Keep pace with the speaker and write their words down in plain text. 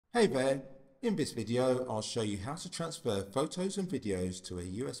Hey there! In this video, I'll show you how to transfer photos and videos to a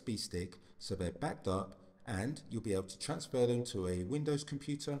USB stick so they're backed up, and you'll be able to transfer them to a Windows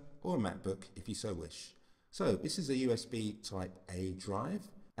computer or a MacBook if you so wish. So this is a USB Type A drive,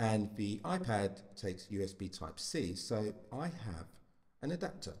 and the iPad takes USB Type C, so I have an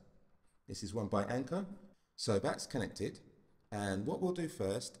adapter. This is one by Anker, so that's connected. And what we'll do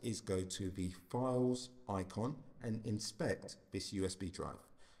first is go to the Files icon and inspect this USB drive.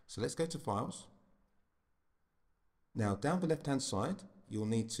 So let's go to Files. Now down the left hand side, you'll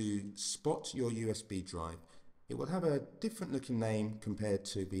need to spot your USB drive. It will have a different looking name compared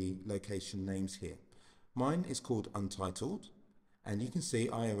to the location names here. Mine is called Untitled, and you can see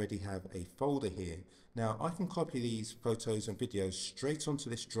I already have a folder here. Now I can copy these photos and videos straight onto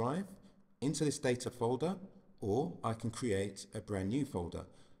this drive, into this data folder, or I can create a brand new folder.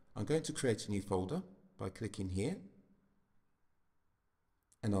 I'm going to create a new folder by clicking here,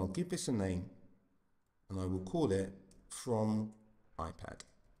 and I'll give this a name, and I will call it From iPad.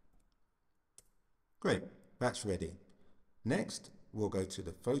 Great, that's ready. Next, we'll go to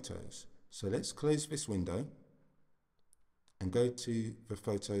the photos. So let's close this window and go to the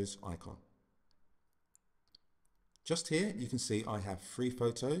photos icon. Just here, you can see I have 3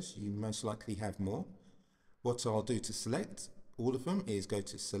 photos. You most likely have more. What I'll do to select all of them is go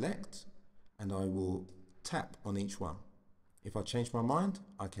to select, and I will tap on each one. If I change my mind,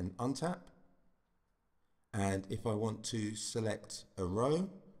 I can untap, and if I want to select a row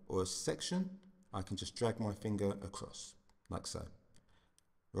or a section, I can just drag my finger across, like so.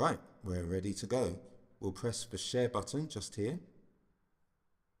 Right, we're ready to go. We'll press the share button just here,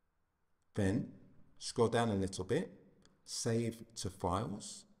 then scroll down a little bit, save to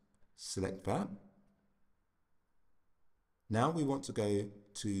files, select that. Now we want to go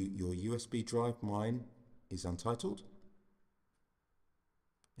to your USB drive. Mine is Untitled.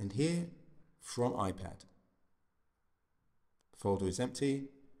 And here, From iPad. Folder is empty,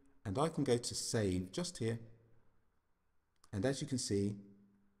 and I can go to save just here. And as you can see,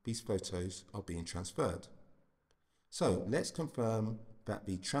 these photos are being transferred. So let's confirm that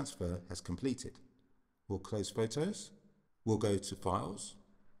the transfer has completed. We'll close photos, we'll go to files,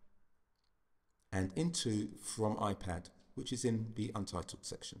 and into From iPad, which is in the Untitled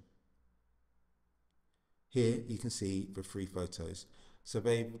section. Here you can see the 3 photos. So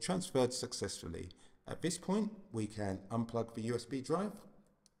they've transferred successfully. At this point, we can unplug the USB drive.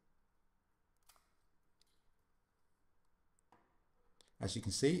 As you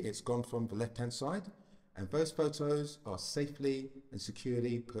can see, it's gone from the left-hand side, and those photos are safely and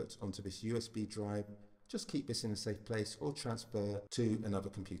securely put onto this USB drive. Just keep this in a safe place or transfer to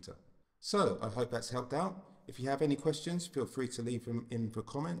another computer. So I hope that's helped out. If you have any questions, feel free to leave them in the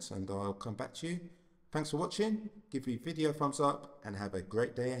comments and I'll come back to you. Thanks for watching, give the video a thumbs up, and have a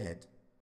great day ahead.